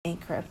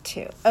Anchor of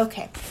Two.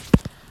 Okay.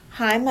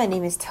 Hi, my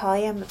name is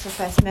Talia. I'm a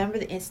professed member of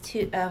the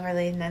Institute of Our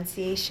Lady of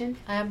Annunciation.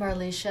 I'm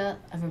Marlisha.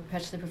 I'm a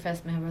perpetually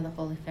professed member of the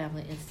Holy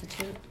Family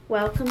Institute.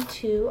 Welcome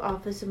to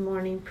Office of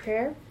Morning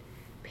Prayer.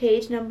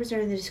 Page numbers are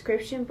in the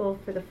description,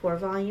 both for the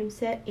 4-volume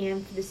set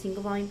and for the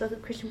single-volume book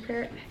of Christian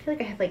Prayer. I feel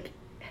like I have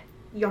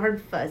yarn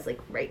fuzz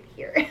right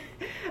here.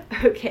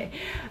 Okay.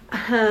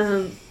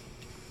 I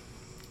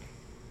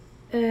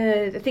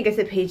think I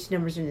said page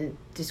numbers are in the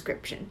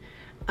description.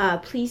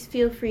 Please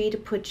feel free to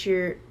put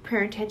your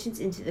prayer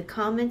intentions into the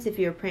comments. If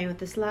you're praying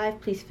with us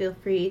live, please feel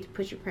free to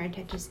put your prayer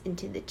intentions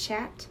into the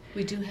chat.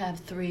 We do have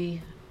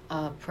 3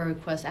 prayer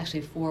requests,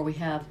 actually 4. We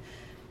have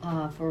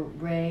for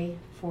Ray,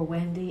 for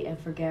Wendy, and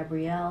for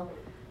Gabrielle,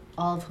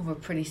 all of whom are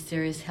pretty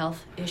serious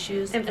health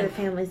issues. And for the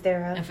families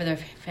thereof. And for their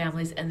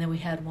families. And then we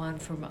had one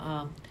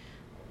from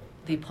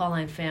the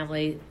Pauline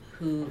family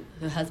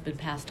the husband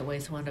passed away,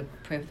 so I wanted to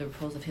pray for the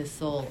repose of his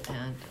soul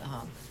and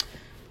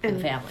the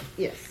family.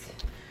 Yes.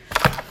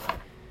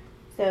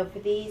 So for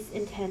these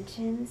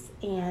intentions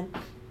and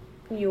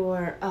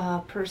your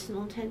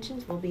personal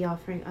intentions, we'll be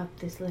offering up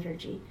this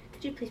liturgy.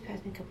 Could you please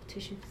pass me a couple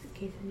tissues in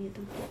case I need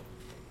them?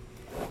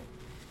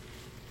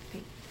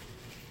 Okay.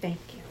 Thank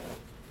you.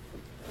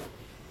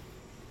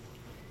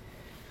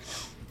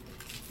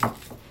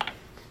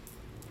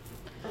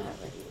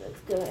 Alrighty,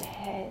 let's go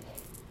ahead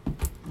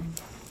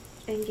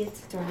and get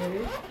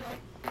started.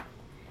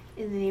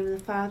 In the name of the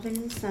Father, and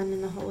the Son,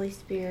 and the Holy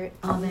Spirit.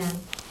 Amen.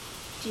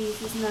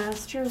 Jesus,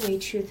 Master, way,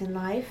 truth, and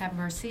life. Have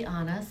mercy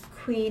on us.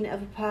 Queen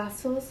of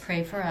Apostles.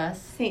 Pray for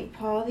us. St.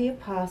 Paul the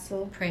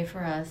Apostle. Pray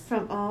for us.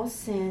 From all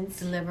sins.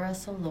 Deliver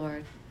us, O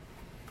Lord.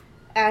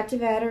 Act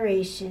of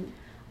adoration.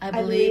 I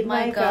believe,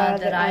 my God,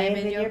 that I am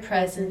in your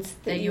presence,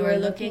 that you are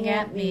looking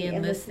at me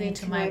and listening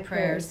to my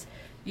prayers.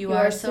 You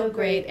are so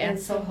great and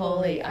so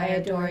holy, I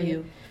adore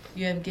you.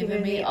 You have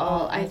given me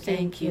all, I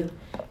thank you.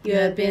 You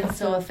have been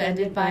so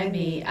offended by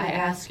me, I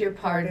ask your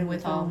pardon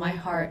with all my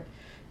heart.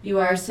 You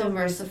are so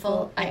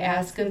merciful, I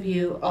ask of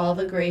you all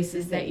the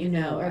graces that you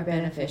know are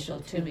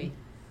beneficial to me.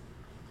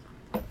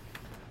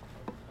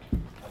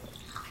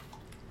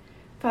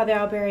 Father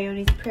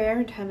Alberione's prayer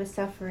in time of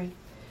suffering.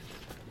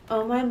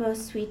 O my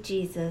most sweet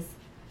Jesus,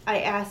 I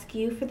ask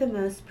you for the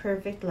most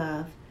perfect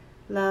love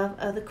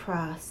of the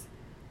cross,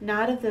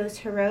 not of those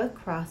heroic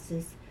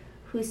crosses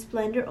whose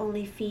splendor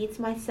only feeds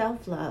my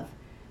self-love,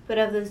 but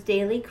of those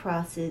daily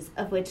crosses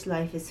of which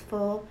life is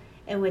full,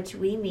 and which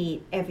we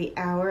meet every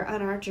hour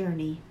on our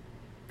journey.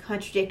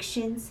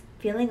 Contradictions,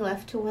 feeling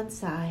left to one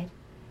side,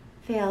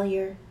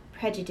 failure,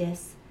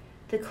 prejudice,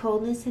 the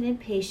coldness and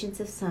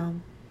impatience of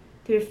some,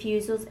 the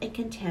refusals and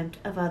contempt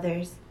of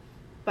others,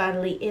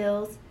 bodily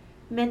ills,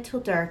 mental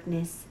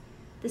darkness,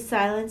 the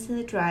silence and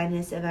the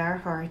dryness of our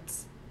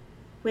hearts.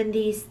 When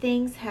these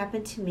things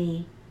happen to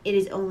me, it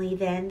is only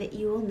then that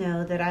you will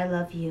know that I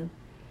love you,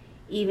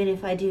 even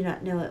if I do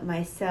not know it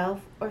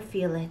myself or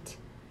feel it.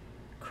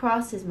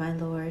 Crosses, my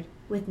Lord,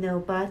 with no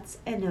buts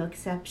and no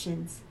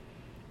exceptions,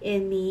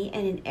 in me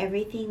and in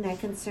everything that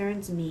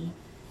concerns me,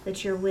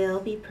 let your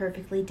will be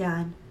perfectly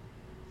done.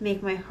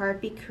 Make my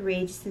heart be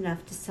courageous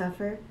enough to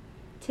suffer,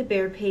 to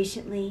bear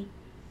patiently,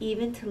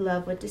 even to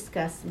love what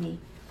disgusts me,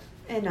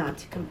 and not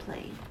to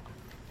complain.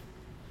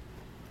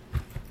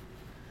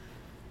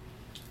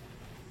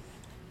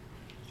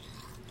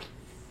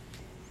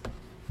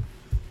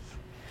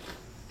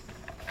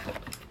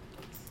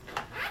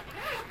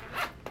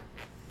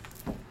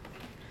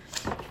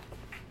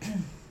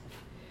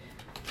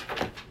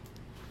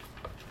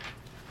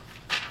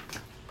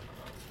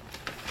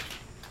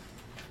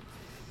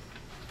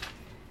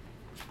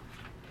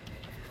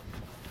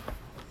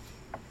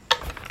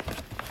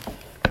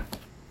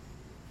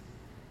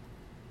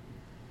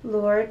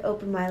 Lord,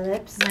 open my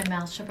lips. My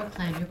mouth shall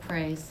proclaim your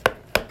praise.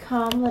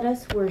 Come, let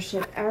us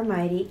worship our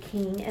mighty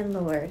King and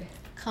Lord.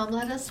 Come,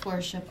 let us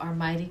worship our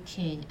mighty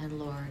King and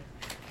Lord.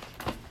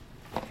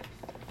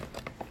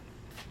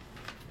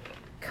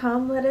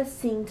 Come, let us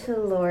sing to the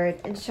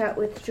Lord, and shout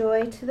with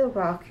joy to the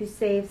rock who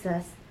saves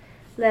us.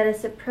 Let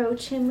us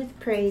approach him with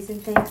praise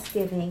and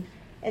thanksgiving,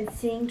 and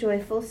sing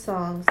joyful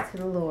songs to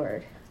the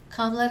Lord.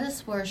 Come, let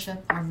us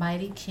worship our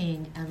mighty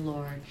King and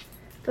Lord.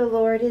 The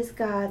Lord is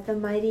God, the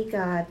mighty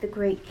God, the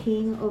great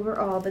King over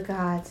all the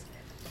gods.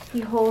 He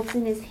holds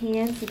in his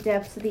hands the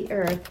depths of the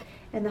earth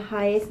and the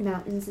highest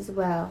mountains as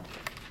well.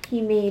 He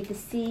made the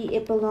sea,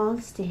 it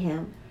belongs to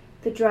him,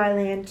 the dry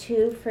land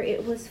too, for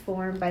it was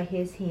formed by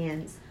his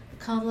hands.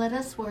 Come, let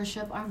us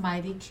worship our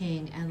mighty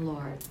King and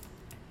Lord.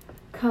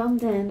 Come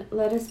then,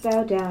 let us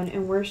bow down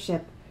and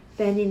worship,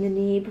 bending the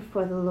knee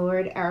before the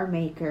Lord our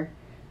Maker.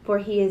 For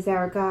he is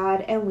our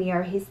God, and we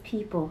are his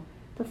people,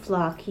 the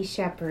flock he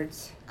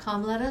shepherds.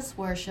 Come, let us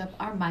worship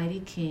our mighty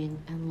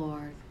King and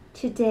Lord.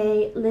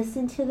 Today,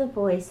 listen to the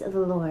voice of the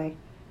Lord.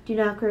 Do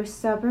not grow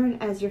stubborn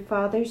as your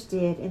fathers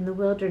did in the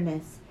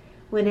wilderness,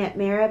 when at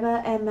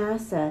Meribah and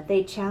Massah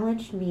they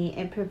challenged me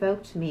and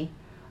provoked me,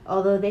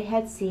 although they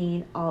had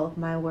seen all of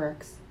my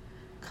works.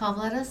 Come,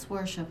 let us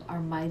worship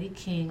our mighty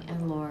King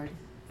and Lord.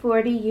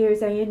 40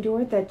 years I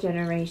endured that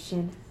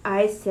generation.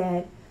 I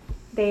said,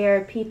 They are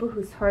a people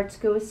whose hearts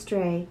go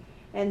astray,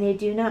 and they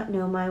do not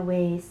know my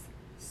ways.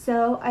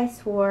 So I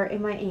swore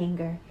in my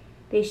anger,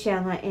 they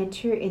shall not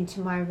enter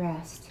into my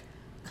rest.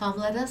 Come,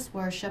 let us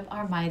worship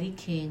our mighty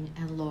King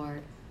and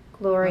Lord.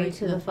 Glory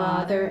to the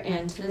Father,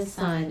 and to the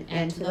Son,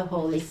 and to the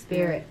Holy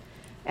Spirit,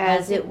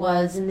 as it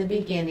was in the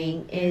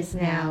beginning, is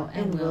now,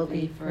 and will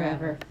be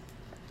forever.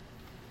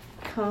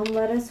 Come,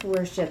 let us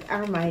worship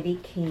our mighty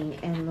King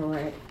and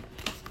Lord.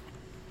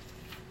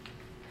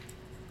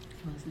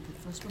 Was it the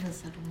first one or the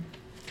second one?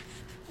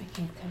 I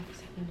can't tell the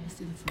second. Let's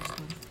do the first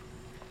one.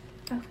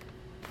 Oh.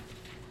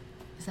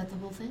 Is that the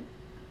whole thing?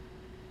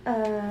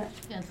 Uh,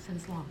 Yeah,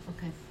 it's long.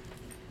 Okay.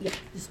 Yeah.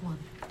 This one.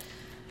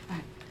 All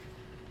right.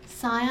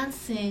 Sion,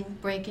 sing,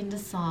 break into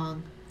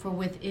song, for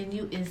within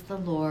you is the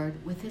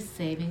Lord with his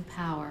saving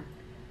power.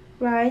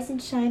 Rise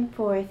and shine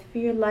forth, for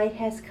your light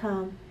has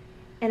come,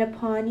 and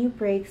upon you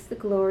breaks the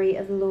glory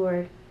of the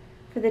Lord.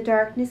 For the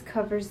darkness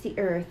covers the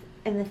earth,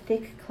 and the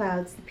thick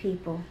clouds the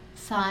people.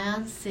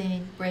 Sion,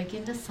 sing, break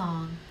into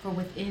song, for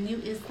within you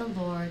is the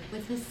Lord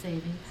with his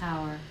saving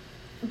power.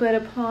 But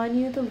upon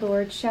you the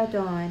Lord shall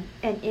dawn,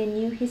 and in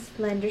you his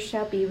splendor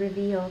shall be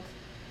revealed.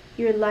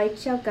 Your light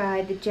shall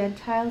guide the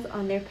Gentiles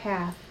on their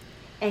path,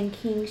 and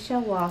kings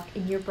shall walk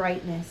in your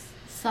brightness.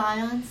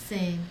 Sion,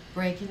 sing,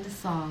 break into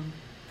song,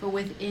 for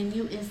within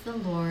you is the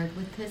Lord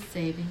with his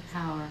saving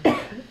power.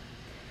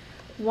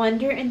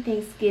 Wonder and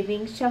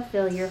thanksgiving shall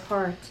fill your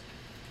heart,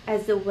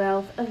 as the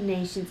wealth of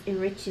nations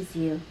enriches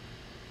you.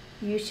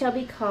 You shall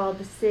be called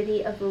the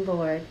city of the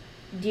Lord,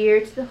 dear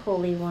to the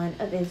Holy One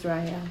of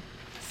Israel.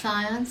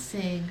 Sion,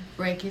 sing,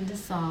 break into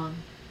song,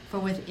 for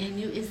within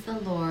you is the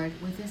Lord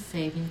with his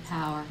saving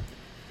power.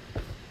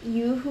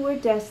 You who are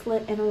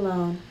desolate and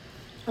alone,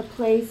 a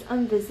place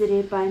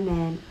unvisited by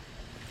men,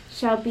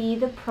 shall be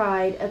the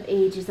pride of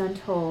ages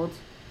untold,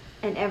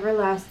 an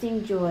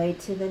everlasting joy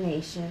to the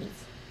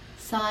nations.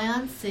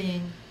 Sion,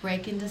 sing,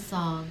 break into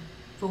song,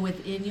 for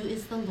within you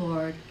is the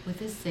Lord with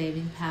his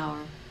saving power.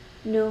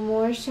 No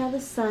more shall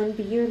the sun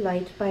be your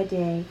light by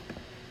day,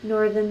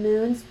 nor the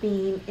moon's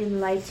beam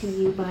enlighten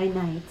you by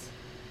night.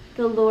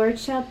 The Lord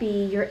shall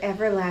be your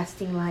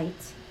everlasting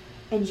light,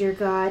 and your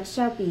God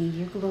shall be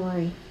your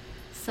glory.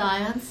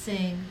 Sion,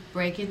 sing,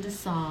 break into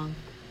song,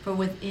 for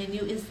within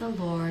you is the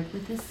Lord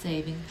with his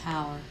saving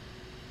power.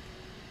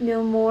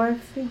 No more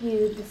for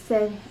you the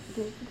setting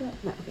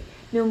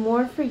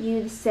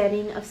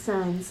of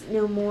suns,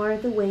 no more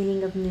the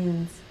waning of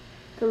moons.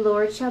 The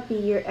Lord shall be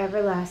your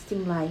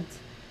everlasting light,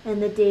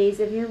 and the days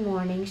of your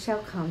mourning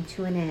shall come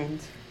to an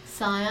end.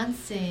 Sion,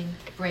 sing,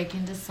 break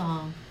into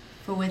song,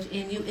 for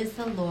within you is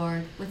the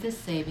Lord with his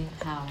saving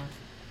power.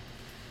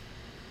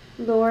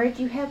 Lord,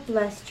 you have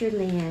blessed your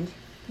land.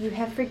 You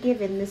have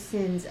forgiven the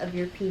sins of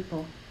your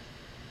people.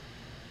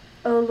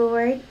 O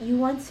Lord, you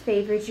once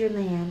favored your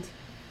land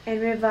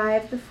and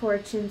revived the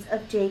fortunes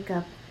of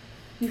Jacob.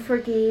 You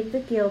forgave the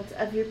guilt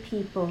of your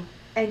people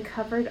and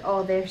covered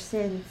all their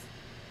sins.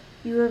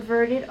 You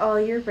averted all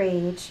your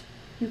rage.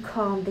 You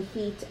calmed the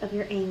heat of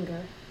your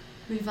anger.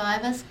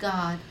 Revive us,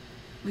 God.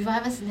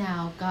 Revive us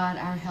now, God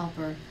our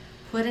helper.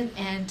 Put an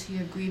end to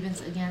your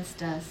grievance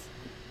against us.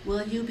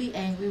 Will you be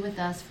angry with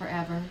us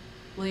forever?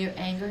 Will your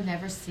anger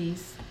never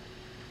cease?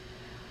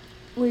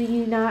 Will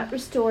you not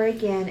restore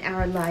again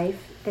our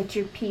life, that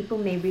your people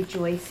may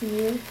rejoice in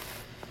you?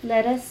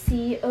 Let us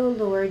see, O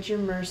Lord, your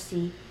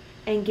mercy,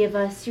 and give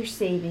us your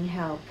saving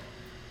help.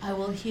 I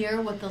will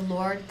hear what the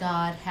Lord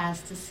God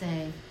has to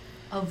say.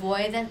 A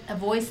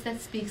voice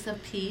that speaks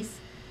of peace,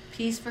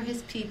 peace for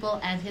his people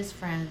and his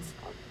friends,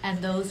 and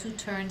those who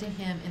turn to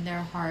him in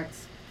their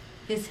hearts.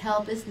 His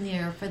help is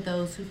near for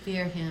those who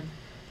fear him,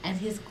 and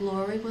his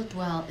glory will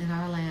dwell in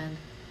our land.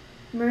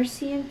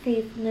 Mercy and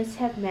faithfulness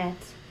have met,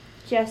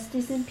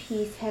 justice and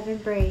peace have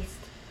embraced.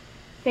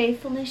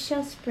 Faithfulness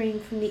shall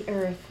spring from the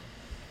earth,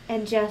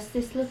 and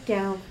justice look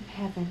down from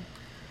heaven.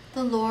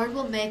 The Lord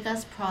will make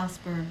us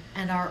prosper,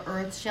 and our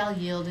earth shall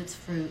yield its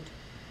fruit.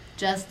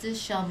 Justice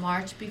shall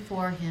march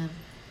before him,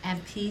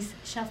 and peace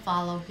shall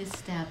follow his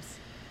steps.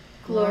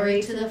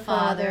 Glory to the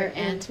Father,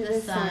 and to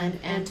the Son,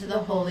 and to the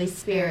Holy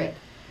Spirit,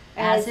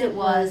 as it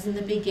was in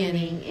the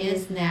beginning,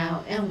 is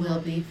now, and will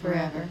be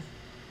forever.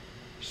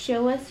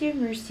 Show us your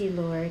mercy,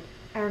 Lord.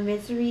 Our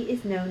misery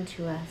is known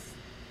to us.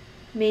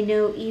 May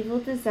no evil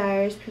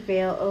desires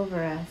prevail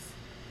over us,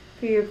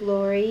 for your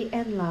glory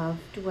and love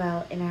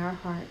dwell in our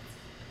hearts.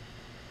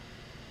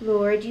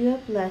 Lord, you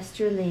have blessed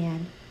your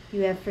land.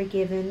 You have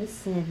forgiven the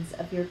sins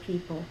of your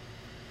people.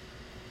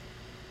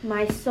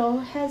 My soul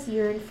has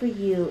yearned for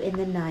you in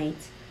the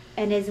night,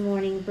 and as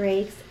morning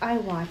breaks, I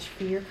watch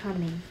for your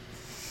coming.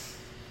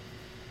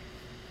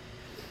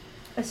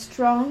 A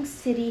strong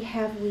city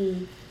have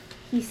we.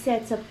 He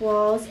sets up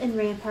walls and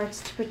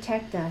ramparts to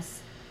protect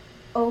us.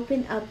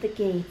 Open up the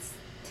gates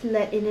to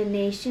let in a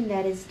nation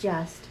that is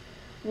just,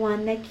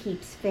 one that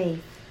keeps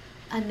faith.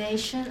 A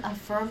nation of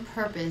firm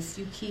purpose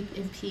you keep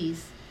in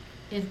peace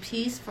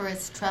for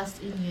its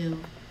trust in you.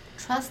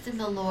 Trust in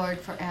the Lord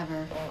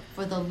forever,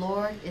 for the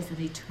Lord is an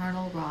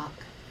eternal rock.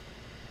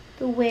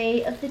 The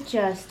way of the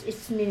just is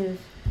smooth,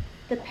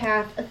 The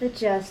path of the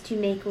just you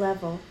make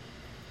level.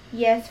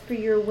 Yes, for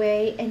your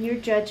way and your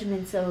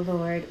judgments, O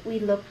Lord, we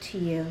look to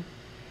you.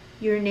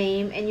 Your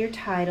name and your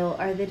title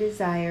are the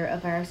desire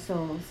of our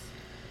souls.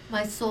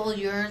 My soul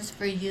yearns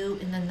for you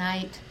in the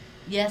night.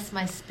 Yes,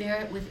 my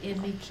spirit within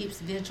me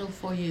keeps vigil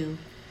for you.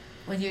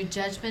 When your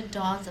judgment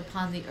dawns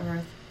upon the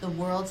earth, the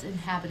world's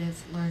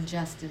inhabitants learn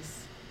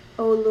justice.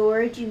 O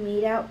Lord, you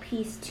mete out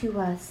peace to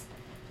us,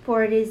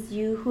 for it is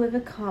you who have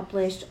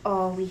accomplished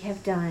all we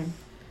have done.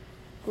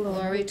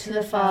 Glory to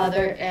the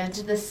Father, and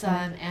to the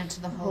Son, and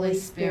to the Holy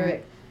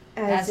Spirit,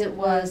 as it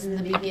was in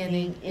the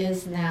beginning,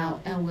 is now,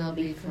 and will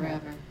be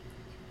forever.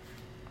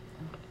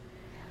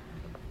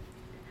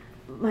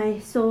 My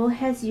soul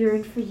has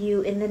yearned for you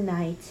in the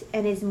night,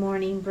 and as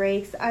morning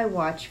breaks, I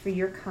watch for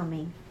your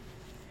coming.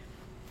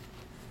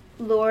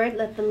 Lord,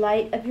 let the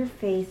light of your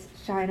face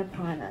shine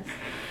upon us.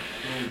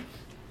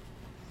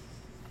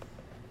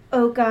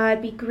 O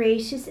God, be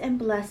gracious and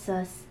bless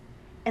us,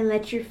 and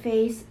let your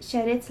face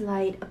shed its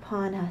light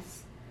upon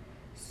us.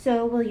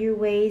 So will your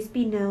ways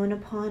be known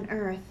upon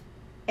earth,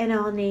 and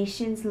all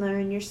nations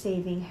learn your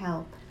saving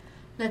help.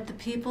 Let the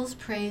peoples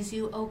praise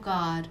you, O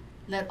God.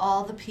 Let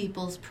all the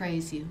peoples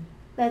praise you.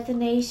 Let the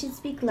nations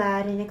be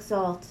glad and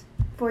exult,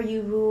 for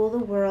you rule the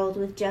world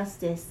with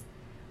justice.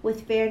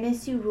 With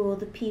fairness you rule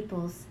the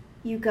peoples.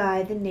 You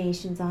guide the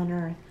nations on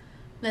earth.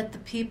 Let the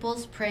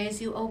peoples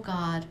praise you, O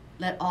God.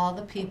 Let all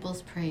the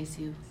peoples praise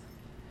you.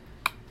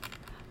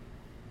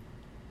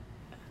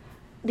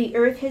 The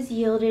earth has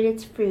yielded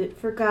its fruit,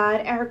 for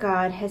God our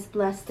God has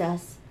blessed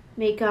us.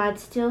 May God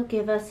still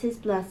give us his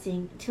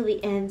blessing, till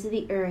the ends of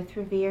the earth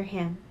revere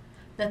him.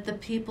 Let the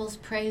peoples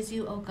praise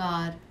you, O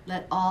God.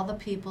 Let all the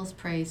peoples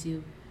praise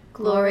you.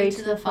 Glory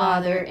to the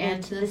Father,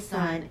 and to the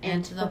Son,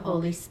 and to the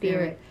Holy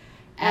Spirit,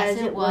 as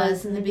it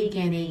was in the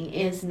beginning,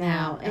 is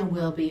now, and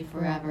will be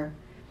forever.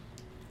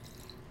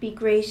 Be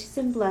gracious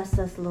and bless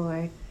us,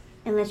 Lord,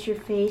 and let your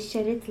face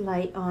shed its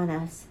light on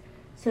us,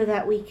 so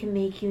that we can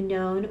make you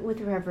known with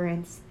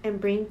reverence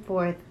and bring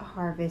forth a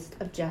harvest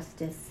of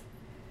justice.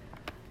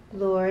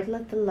 Lord,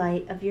 let the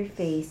light of your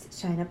face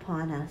shine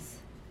upon us.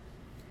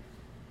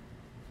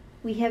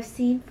 We have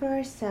seen for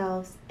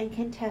ourselves and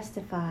can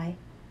testify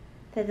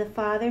that the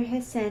Father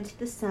has sent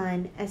the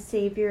Son as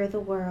Savior of the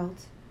world.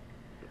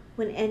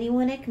 When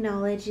anyone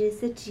acknowledges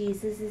that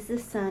Jesus is the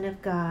Son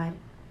of God,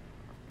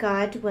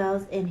 God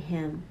dwells in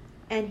him,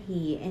 and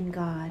he in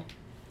God.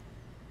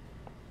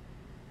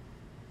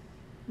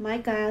 My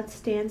God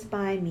stands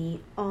by me,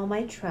 all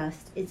my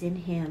trust is in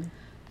him.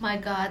 My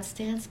God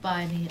stands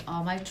by me,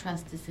 all my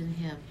trust is in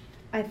him.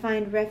 I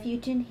find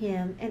refuge in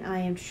him, and I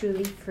am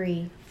truly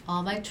free.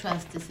 All my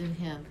trust is in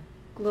him.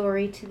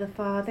 Glory to the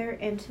Father,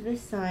 and to the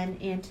Son,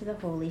 and to the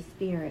Holy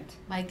Spirit.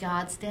 My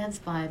God stands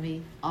by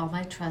me, all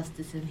my trust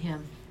is in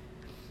him.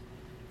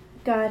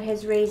 God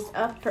has raised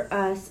up for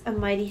us a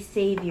mighty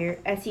Savior,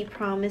 as he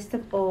promised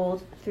of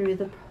old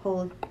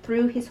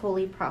through his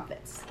holy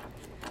prophets.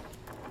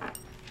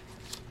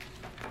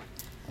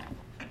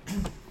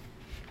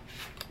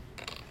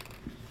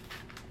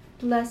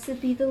 Blessed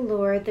be the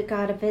Lord, the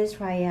God of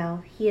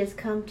Israel. He has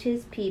come to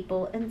his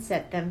people and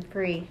set them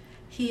free.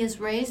 He has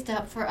raised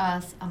up for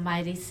us a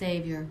mighty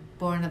Savior,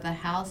 born of the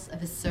house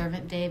of his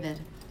servant David.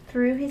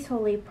 Through his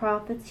holy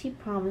prophets he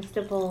promised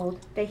of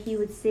old that he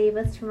would save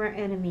us from our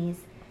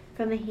enemies,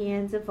 from the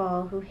hands of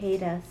all who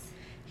hate us.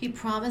 He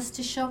promised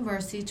to show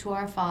mercy to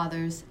our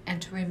fathers and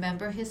to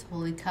remember his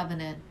holy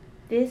covenant.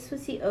 This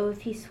was the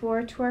oath he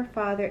swore to our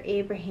father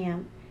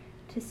Abraham,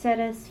 to set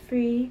us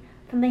free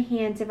from the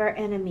hands of our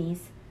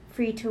enemies,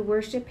 free to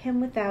worship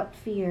him without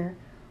fear,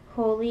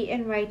 holy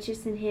and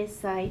righteous in his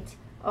sight,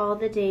 all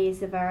the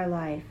days of our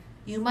life.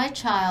 You, my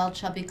child,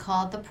 shall be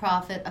called the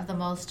prophet of the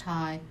Most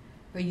High,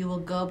 for you will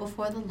go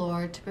before the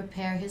Lord to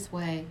prepare his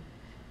way,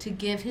 to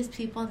give his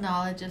people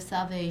knowledge of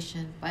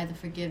salvation by the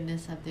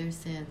forgiveness of their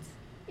sins.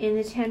 In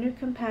the tender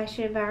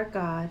compassion of our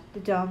God, the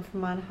dawn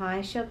from on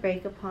high shall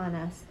break upon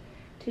us,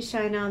 to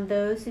shine on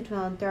those who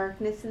dwell in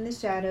darkness and the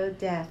shadow of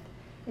death,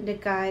 and to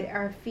guide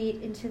our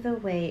feet into the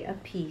way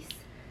of peace.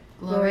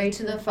 Glory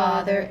to the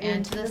Father,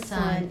 and to the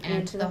Son,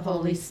 and to the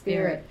Holy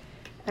Spirit,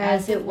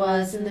 as it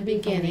was in the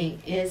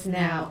beginning, is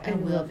now,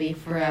 and will be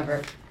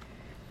forever.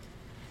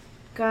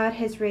 God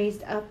has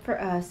raised up for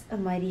us a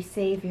mighty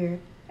Savior,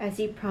 as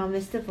he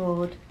promised of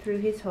old through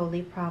his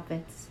holy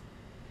prophets.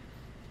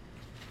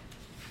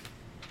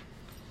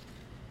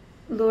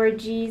 Lord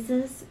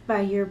Jesus,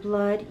 by your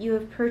blood you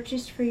have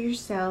purchased for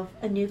yourself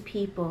a new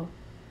people.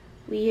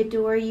 We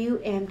adore you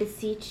and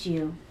beseech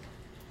you.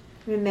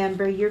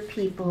 Remember your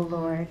people,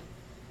 Lord.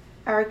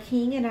 Our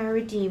King and our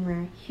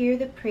Redeemer, hear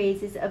the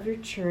praises of your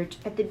church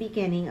at the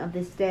beginning of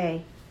this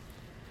day.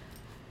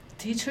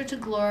 Teach her to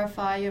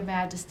glorify your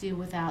majesty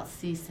without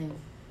ceasing.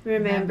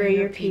 Remember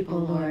your people,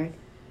 Lord.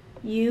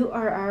 You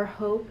are our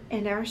hope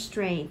and our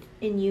strength.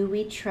 In you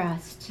we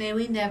trust. May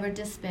we never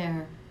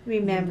despair.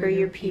 Remember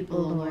your people,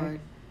 Lord.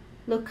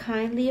 Look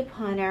kindly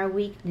upon our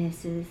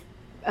weakness,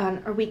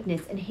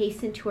 and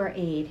hasten to our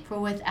aid. For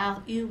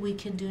without you we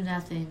can do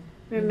nothing.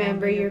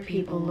 Remember your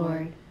people,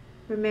 Lord.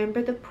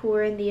 Remember the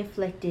poor and the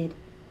afflicted.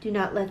 Do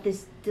not let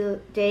this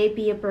day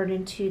be a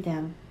burden to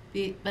them,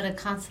 but a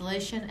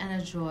consolation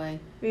and a joy.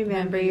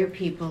 Remember your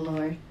people,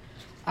 Lord.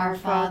 Our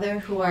Father,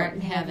 who art in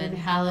heaven,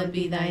 hallowed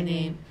be thy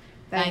name.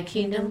 Thy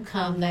kingdom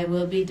come, thy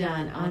will be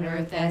done, on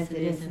earth as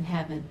it is in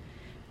heaven.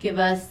 Give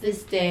us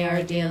this day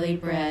our daily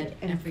bread,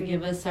 and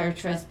forgive us our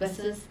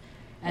trespasses,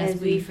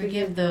 as we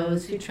forgive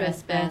those who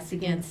trespass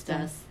against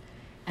us.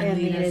 And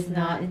lead us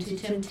not into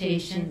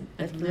temptation,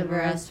 but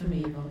deliver us from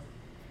evil.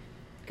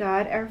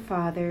 God our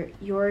Father,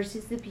 yours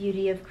is the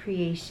beauty of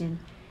creation,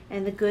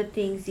 and the good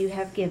things you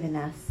have given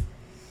us.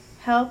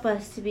 Help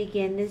us to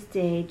begin this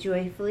day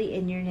joyfully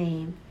in your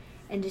name,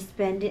 and to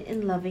spend it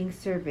in loving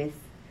service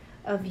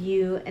of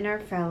you and our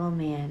fellow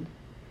man.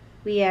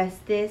 We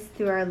ask this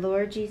through our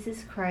Lord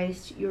Jesus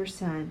Christ, your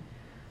Son,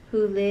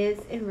 who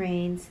lives and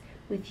reigns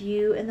with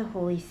you and the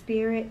Holy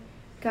Spirit,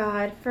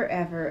 God,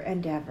 forever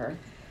and ever.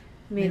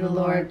 May the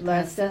Lord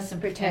bless us and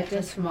protect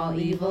us from all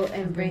evil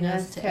and bring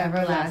us to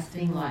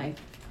everlasting life.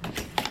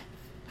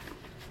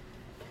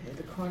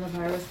 The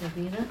coronavirus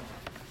novena.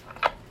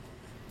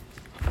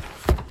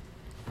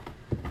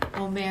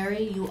 O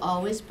Mary, you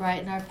always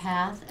brighten our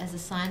path as a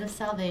sign of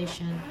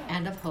salvation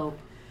and of hope.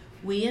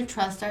 We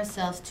entrust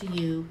ourselves to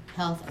you,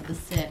 health of the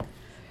sick,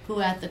 who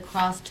at the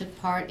cross took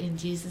part in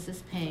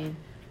Jesus' pain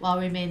while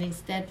remaining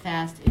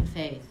steadfast in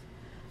faith.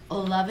 O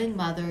loving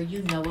Mother,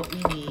 you know what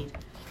we need,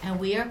 and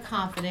we are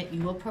confident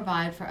you will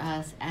provide for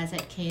us as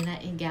at Cana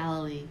in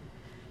Galilee.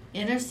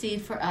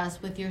 Intercede for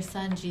us with your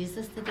Son,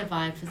 Jesus, the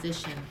divine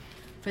physician,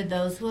 for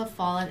those who have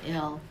fallen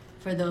ill,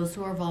 for those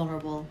who are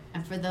vulnerable,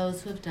 and for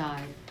those who have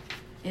died.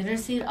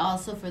 Intercede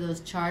also for those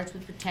charged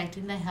with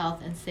protecting the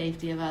health and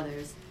safety of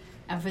others,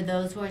 and for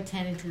those who are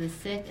attending to the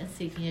sick and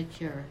seeking a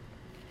cure.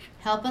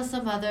 Help us,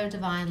 O Mother of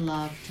divine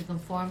love, to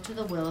conform to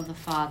the will of the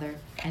Father,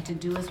 and to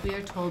do as we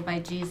are told by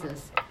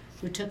Jesus,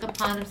 who took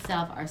upon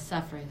himself our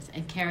sufferings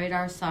and carried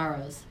our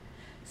sorrows,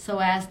 so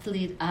as to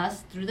lead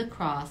us through the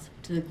cross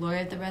to the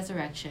glory of the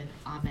resurrection.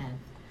 Amen.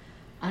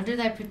 Under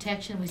thy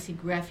protection we seek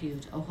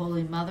refuge, O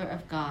Holy Mother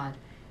of God.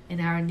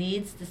 In our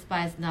needs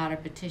despise not our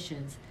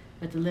petitions,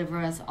 but deliver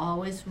us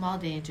always from all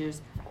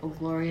dangers, O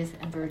glorious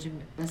and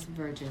blessed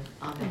Virgin.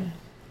 Amen.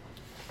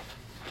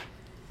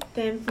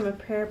 Then from a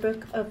prayer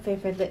book of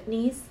favorite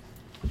litanies,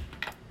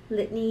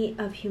 Litany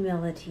of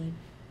Humility,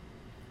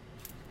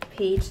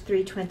 page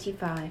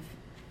 325.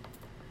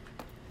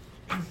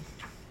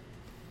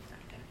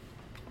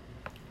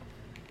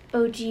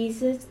 O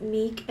Jesus,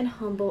 meek and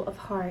humble of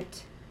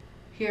heart,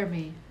 hear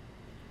me.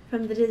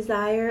 From the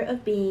desire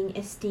of being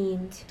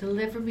esteemed,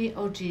 deliver me,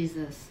 O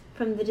Jesus.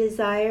 From the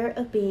desire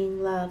of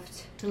being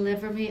loved,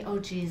 deliver me, O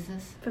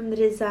Jesus. From the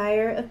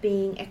desire of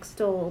being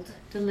extolled,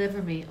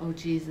 deliver me, O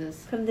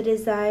Jesus. From the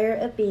desire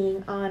of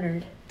being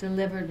honored,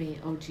 deliver me,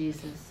 O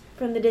Jesus.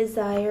 From the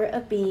desire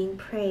of being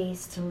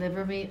praised,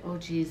 deliver me, O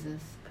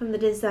Jesus. From the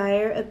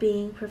desire of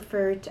being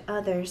preferred to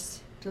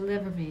others,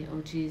 deliver me,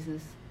 O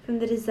Jesus. From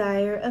the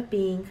desire of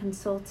being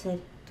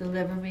consulted,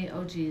 deliver me,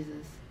 O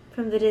Jesus.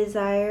 From the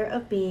desire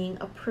of being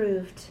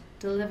approved,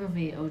 deliver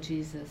me, O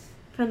Jesus.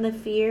 From the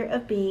fear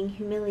of being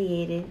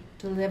humiliated,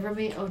 deliver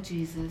me, O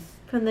Jesus.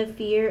 From the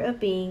fear of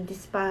being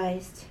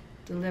despised,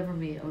 deliver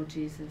me, O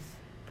Jesus.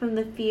 From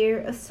the fear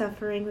of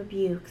suffering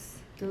rebukes,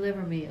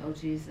 deliver me, O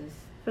Jesus.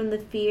 From the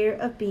fear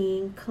of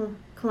being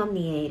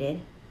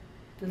calumniated,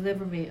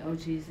 deliver me, O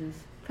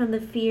Jesus. From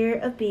the fear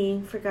of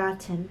being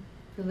forgotten,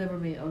 deliver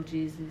me, O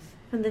Jesus.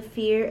 From the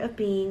fear of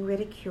being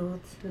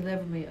ridiculed,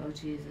 deliver me, O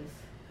Jesus.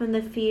 From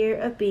the fear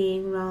of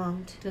being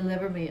wronged,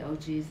 deliver me, O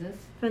Jesus.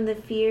 From the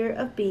fear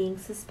of being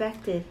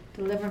suspected,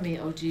 deliver me,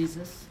 O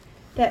Jesus.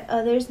 That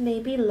others may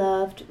be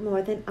loved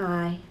more than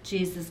I,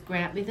 Jesus,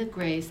 grant me the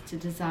grace to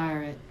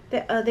desire it.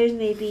 That others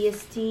may be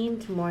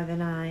esteemed more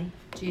than I,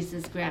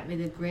 Jesus, grant me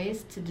the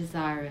grace to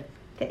desire it.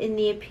 That in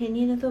the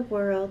opinion of the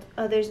world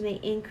others may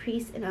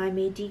increase and I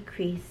may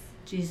decrease,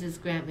 Jesus,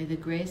 grant me the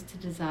grace to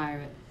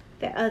desire it.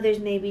 That others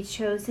may be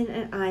chosen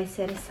and I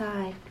set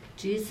aside,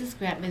 Jesus,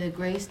 grant me the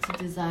grace to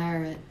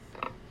desire it.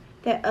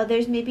 That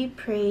others may be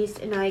praised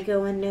and I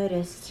go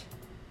unnoticed,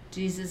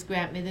 Jesus,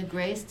 grant me the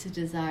grace to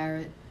desire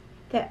it.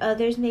 That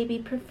others may be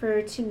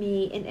preferred to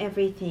me in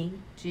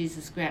everything,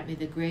 Jesus, grant me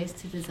the grace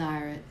to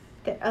desire it.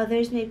 That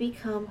others may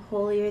become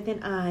holier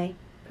than I,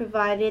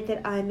 provided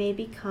that I may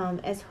become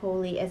as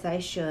holy as I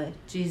should.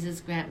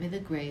 Jesus, grant me the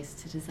grace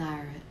to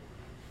desire it.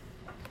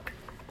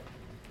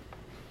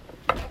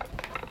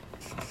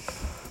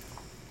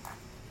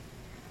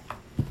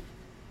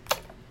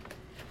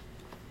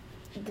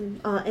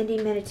 The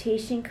ending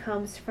meditation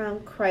comes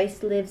from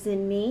Christ Lives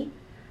in Me,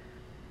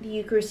 The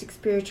Eucharistic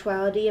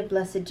Spirituality of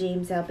Blessed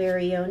James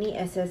Alberione,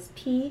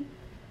 SSP,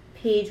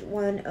 page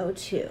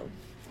 102.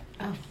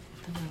 Oh,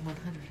 the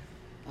 100.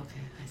 Okay,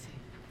 I see.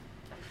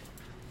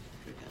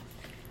 Here we go.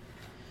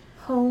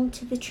 Home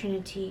to the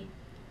Trinity.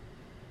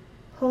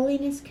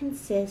 Holiness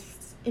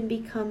consists in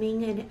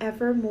becoming an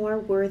ever more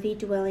worthy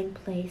dwelling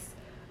place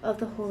of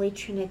the Holy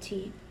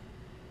Trinity.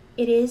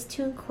 It is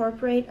to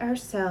incorporate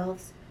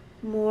ourselves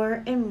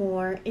more and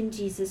more in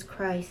Jesus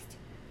Christ,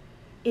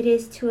 It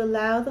is to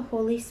allow the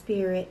Holy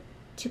Spirit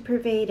to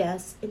pervade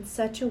us in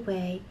such a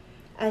way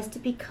as to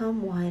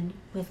become one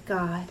with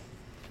God.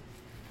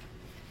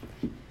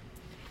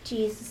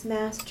 Jesus,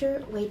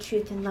 Master, way,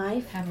 truth, and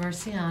life, have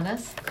mercy on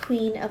us.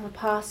 Queen of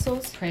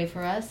Apostles, pray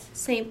for us.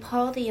 St.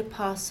 Paul the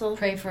Apostle,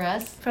 pray for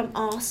us. From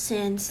all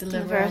sins,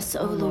 deliver us,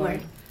 O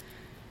Lord. In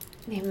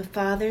the name of the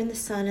Father, and the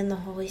Son, and the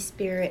Holy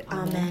Spirit.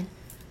 Amen.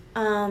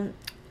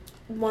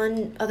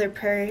 One other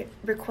prayer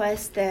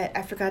request that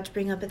I forgot to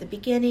bring up at the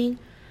beginning.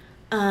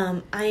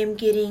 I am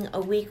getting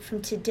a week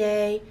from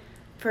today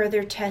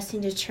further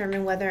testing to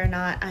determine whether or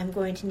not I'm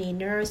going to need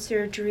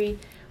neurosurgery.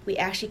 We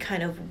actually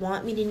kind of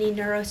want me to need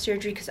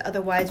neurosurgery because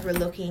otherwise we're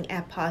looking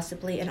at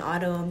possibly an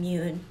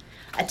autoimmune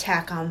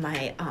attack on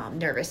my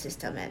nervous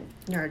system and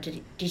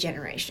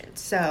neurodegeneration.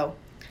 So,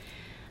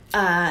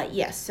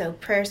 yes, so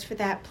prayers for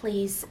that,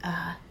 please.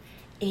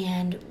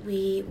 And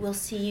we will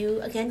see you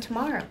again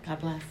tomorrow. God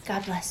bless.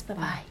 God bless.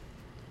 Bye-bye.